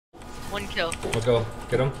1 kill. Let's go.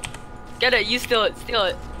 Get him. Get it. You steal it. Steal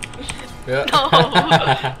it. Yeah. No.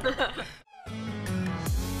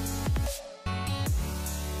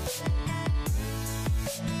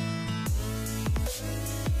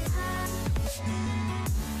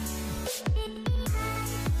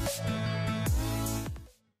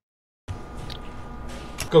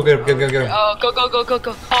 Go get him, get him. Oh, go.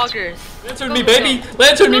 Hoggers. Lantern me, baby!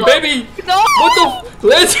 Lantern me, baby! No! What the?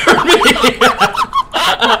 Lantern me!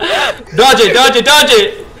 Dodge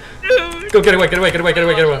it! Dude. Go get away! Dude,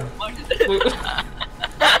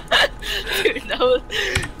 that was...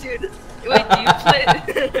 Dude. Wait, do you play...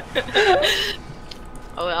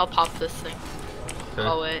 Oh, wait, I'll pop this thing. Okay.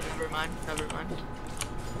 Oh, wait, never mind.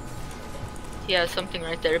 He has something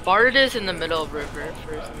right there. Bard is in the middle of river.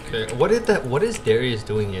 Okay, what is Darius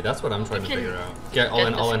doing here? That's what I'm trying to figure out. Yeah, all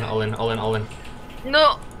in.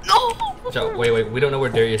 No! So, wait, we don't know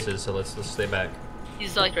where Darius is, so let's stay back.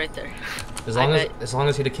 He's like right there. As long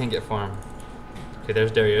as he can't get farm. Okay,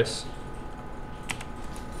 there's Darius.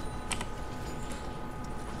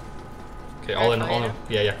 Okay, all in.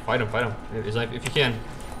 Yeah, fight him. He's like, if you can.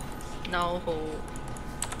 No.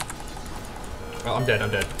 Oh, I'm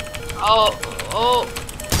dead. Oh.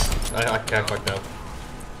 I can't fuck up.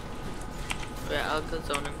 Yeah, I'll go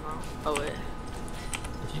zone him now. Oh wait.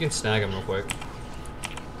 If you can snag him real quick.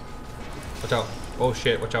 Watch out. Oh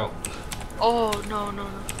shit, watch out. Oh, no.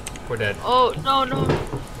 We're dead. Oh, no.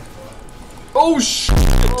 Oh shit!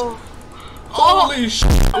 Holy shit!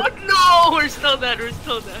 Oh no, we're still dead.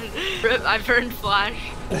 Rip, I've earned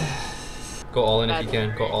flash. Go all in if you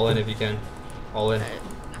can. All in. Okay.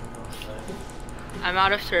 I'm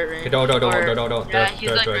out of turret range. Okay, don't. Yeah,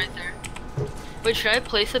 he's like right there. Wait, should I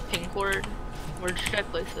place a pink ward? Where should I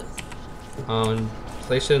place it?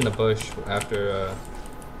 Place it in the bush after.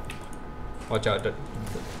 Watch out.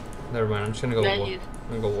 Never mind. I'm just gonna go. I'm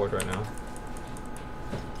gonna go ward right now.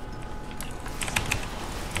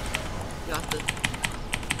 Got this.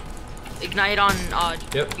 Ignite on.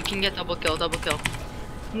 Yep. You can get double kill.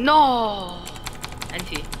 No.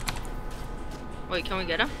 NT. Wait, can we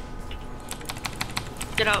get him?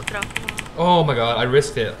 Get out. Oh my god, I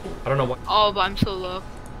risked it. I don't know what. Oh, but I'm so low.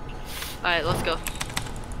 Alright, let's go.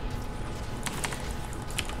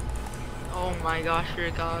 Oh my gosh, you're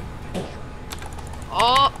a god.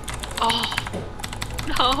 Oh,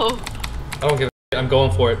 no. I don't give a shit. I'm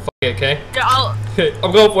going for it. Fuck it, okay? Yeah,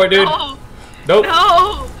 I'm going for it, dude. No. Nope.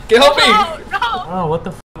 No. Help me. No. Oh, what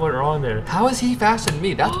the f went wrong there? How is he faster than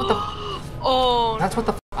me? That's what the. Oh. That's what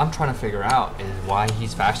the. I'm trying to figure out is why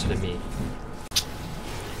he's faster than me.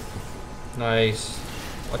 Nice.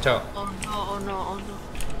 Watch out. Oh no.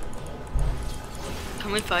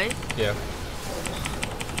 Can we fight? Yeah.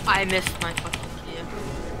 I missed my fucking key.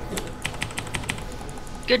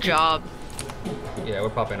 Good job. Yeah, we're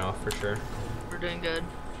popping off for sure. We're doing good.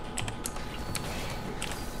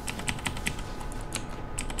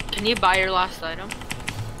 Can you buy your last item?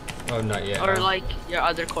 Oh, not yet. Or no. like your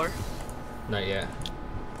other core? Not yet.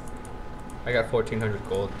 I got 1,400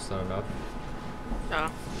 gold. It's not enough. Yeah.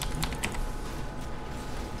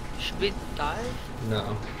 Should we dive?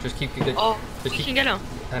 No. Just keep getting. Oh, we can get him.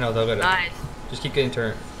 I know they'll get it. Nice. Just keep getting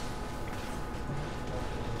turret.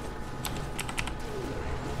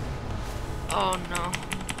 Oh no.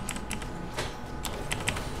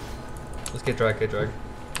 Let's get drag. Yeah.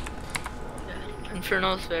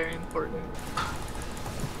 Inferno is very important.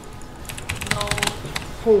 No.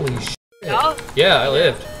 Holy shit. Yeah? Yeah, I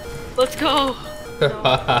lived. Let's go.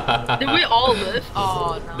 No. Did we all live?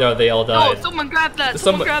 Oh no. No, they all died. No, someone grab that.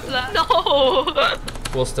 Someone grab that. No.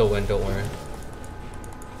 We'll still win, don't worry.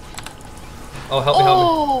 Oh, help me.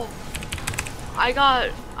 I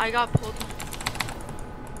got pulled.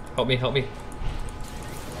 Help me.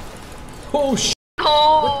 Oh shit.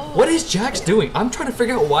 No. What is Jax doing? I'm trying to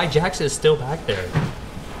figure out why Jax is still back there.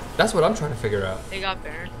 That's what I'm trying to figure out. They got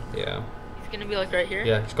Baron. Yeah. He's gonna be like right here.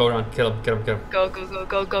 Yeah, just go around. Kill him.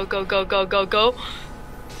 Go.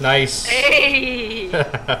 Nice. Hey.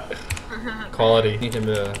 Quality. Need him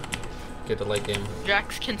to get the late game.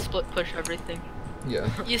 Jax can split push everything. Yeah.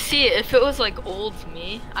 You see, if it was like old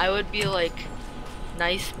me, I would be like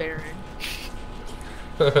nice Baron.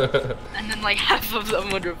 And then like half of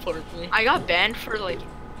them would report me. I got banned for like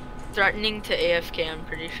threatening to AFK, I'm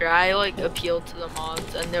pretty sure. I like appealed to the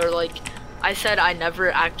mods and they were like, I said I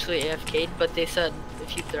never actually AFK'd, but they said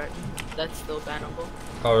if you threaten, that's still bannable.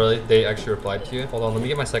 Oh really? They actually replied to you? Hold on, let me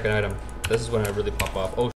get my second item. This is when I really pop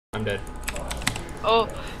off. Oh, I'm dead. Oh,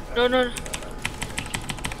 no.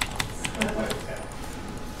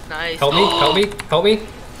 Nice. Help me.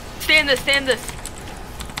 Stand this.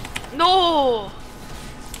 No!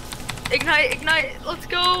 Ignite, ignite. Let's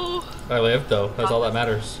go. I lived though. That's all that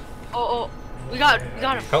matters. Oh, we got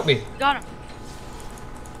him. Help me. We got him.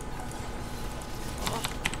 Oh.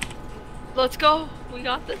 Let's go. We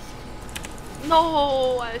got this.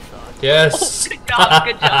 No, I suck. Yes. Oh,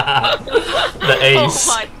 good job. Good job. The ace.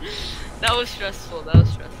 Oh my. That was stressful. That was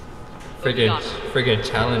stressful. Friggin'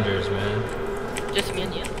 challengers, man. Just me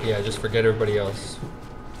and you. Yeah, just forget everybody else.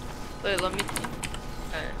 Wait, let me think.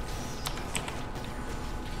 Alright.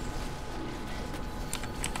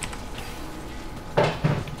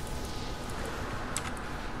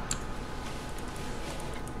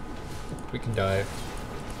 We can dive.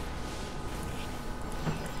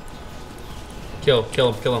 Kill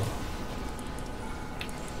him.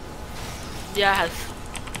 Yes.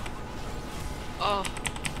 Oh.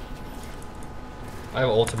 I have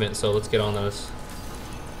ultimate, so let's get on those.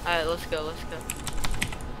 Alright, let's go.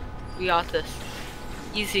 We got this.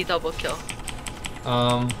 Easy double kill.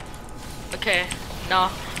 Okay, no.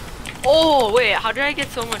 Oh, wait, how did I get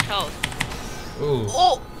so much health? Ooh.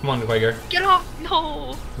 Oh! Come on, Vigar. Get off!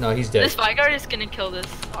 No! No, he's dead. This Vigar is gonna kill this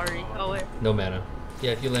Ari. Oh, wait. No mana.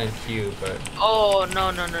 Yeah, if you land Q, but... Oh, no.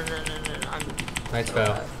 I'm Nice so foul.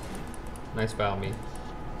 bad. Nice foul, me.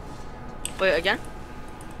 Wait, again?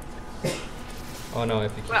 Oh no,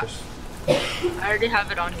 if you Wow. push... I already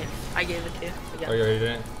have it on here. I gave it to you. Again. Oh, you already did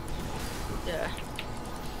it? Yeah.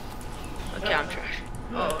 Okay, I'm trash.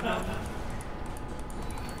 Oh, no.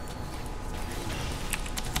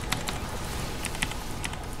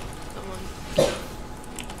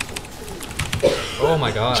 Oh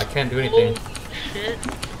my god, I can't do anything. Holy shit.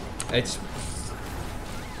 It's...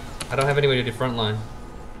 I don't have anybody to do front line.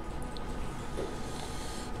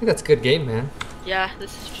 I think that's a good game, man. Yeah,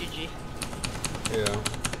 this is GG. Yeah.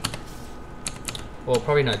 Well,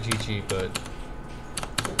 probably not GG, but...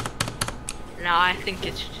 No, I think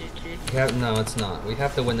it's GG. No, it's not. We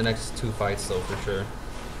have to win the next 2 fights, though, for sure.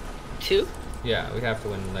 2? Yeah, we have to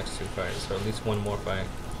win the next 2 fights, or at least one more fight.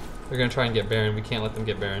 They're gonna try and get Baron. We can't let them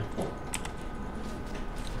get Baron.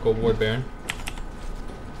 Go ward Baron.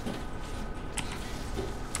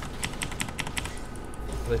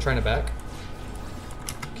 Are they trying to back?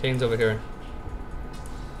 Kane's over here.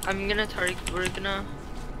 I'm gonna target. We're gonna.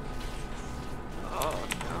 Oh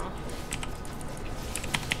no.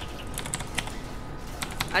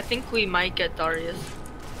 I think we might get Darius.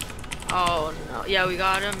 Oh no. Yeah, we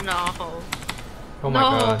got him. No. Oh my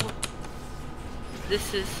god.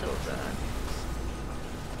 This is so bad.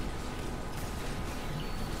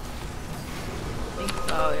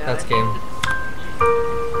 Oh yeah. That's game.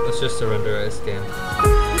 Let's just surrender this game.